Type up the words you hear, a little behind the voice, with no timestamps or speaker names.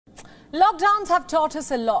Lockdowns have taught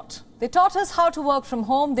us a lot. They taught us how to work from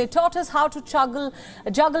home. They taught us how to juggle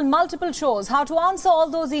multiple chores, how to answer all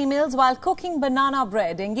those emails while cooking banana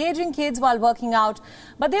bread, engaging kids while working out.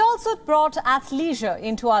 But they also brought athleisure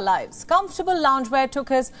into our lives. Comfortable loungewear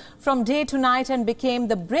took us from day to night and became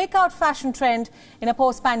the breakout fashion trend in a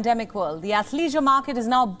post-pandemic world. The athleisure market is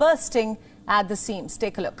now bursting at the seams.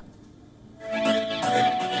 Take a look.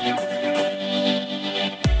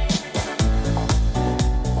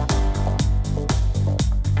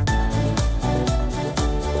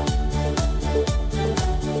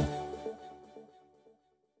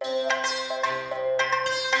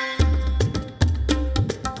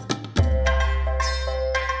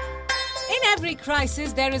 In every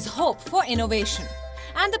crisis, there is hope for innovation.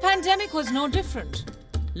 And the pandemic was no different.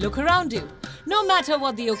 Look around you. No matter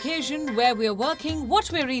what the occasion, where we're working,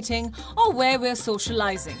 what we're eating, or where we're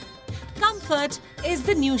socializing, comfort is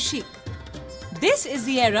the new chic. This is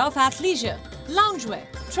the era of athleisure, loungewear,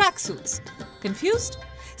 tracksuits. Confused?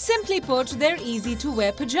 Simply put, they're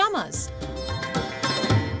easy-to-wear pajamas.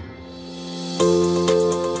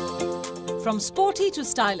 From sporty to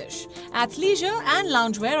stylish, athleisure and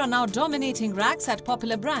loungewear are now dominating racks at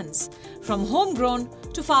popular brands. From homegrown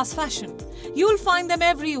to fast fashion, you'll find them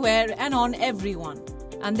everywhere and on everyone.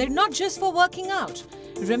 And they're not just for working out.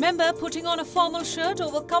 Remember putting on a formal shirt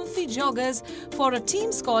over comfy joggers for a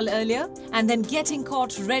team's call earlier and then getting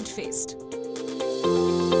caught red-faced.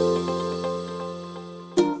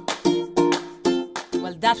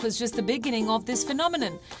 Well, that was just the beginning of this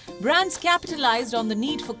phenomenon. Brands capitalized on the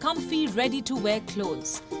need for comfy, ready-to-wear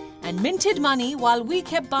clothes and minted money while we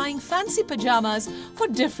kept buying fancy pajamas for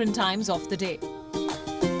different times of the day.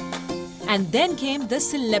 And then came the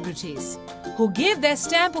celebrities, who gave their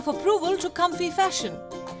stamp of approval to comfy fashion.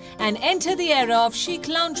 And enter the era of chic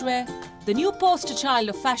loungewear, the new poster child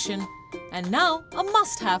of fashion, and now a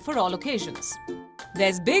must-have for all occasions.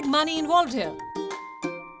 There's big money involved here.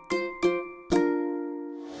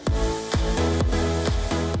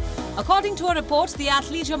 According to a report, the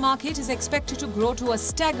athleisure market is expected to grow to a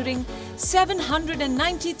staggering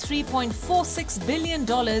 $793.46 billion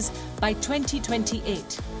by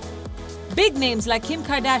 2028. Big names like Kim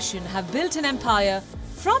Kardashian have built an empire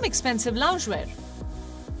from expensive loungewear.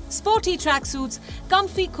 Sporty tracksuits,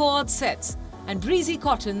 comfy co-ord sets, and breezy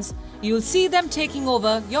cottons, you'll see them taking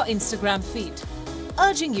over your Instagram feed,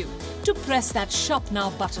 urging you to press that shop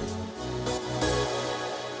now button.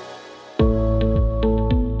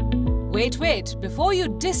 Wait, before you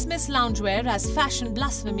dismiss loungewear as fashion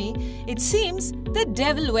blasphemy, it seems the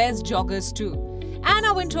devil wears joggers too.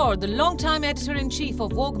 Anna Wintour, the longtime editor-in-chief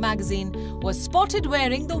of Vogue magazine, was spotted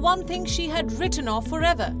wearing the one thing she had written off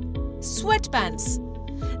forever: sweatpants.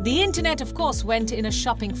 The internet, of course, went in a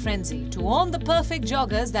shopping frenzy to own the perfect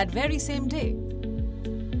joggers that very same day.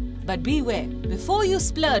 But beware, before you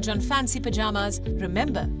splurge on fancy pajamas,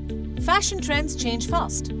 remember, fashion trends change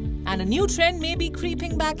fast, and a new trend may be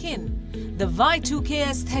creeping back in. The Y2K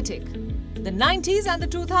aesthetic. The 90s and the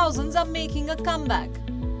 2000s are making a comeback.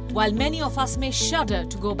 While many of us may shudder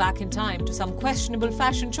to go back in time to some questionable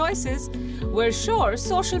fashion choices, we're sure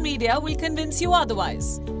social media will convince you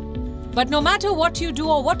otherwise. But no matter what you do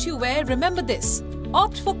or what you wear, remember this: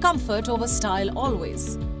 opt for comfort over style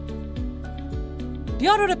always.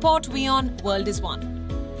 Bureau Report, WION World is One.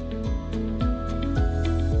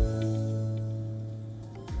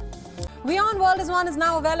 WION World is One is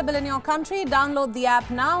now available in your country. Download the app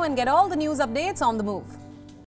now and get all the news updates on the move.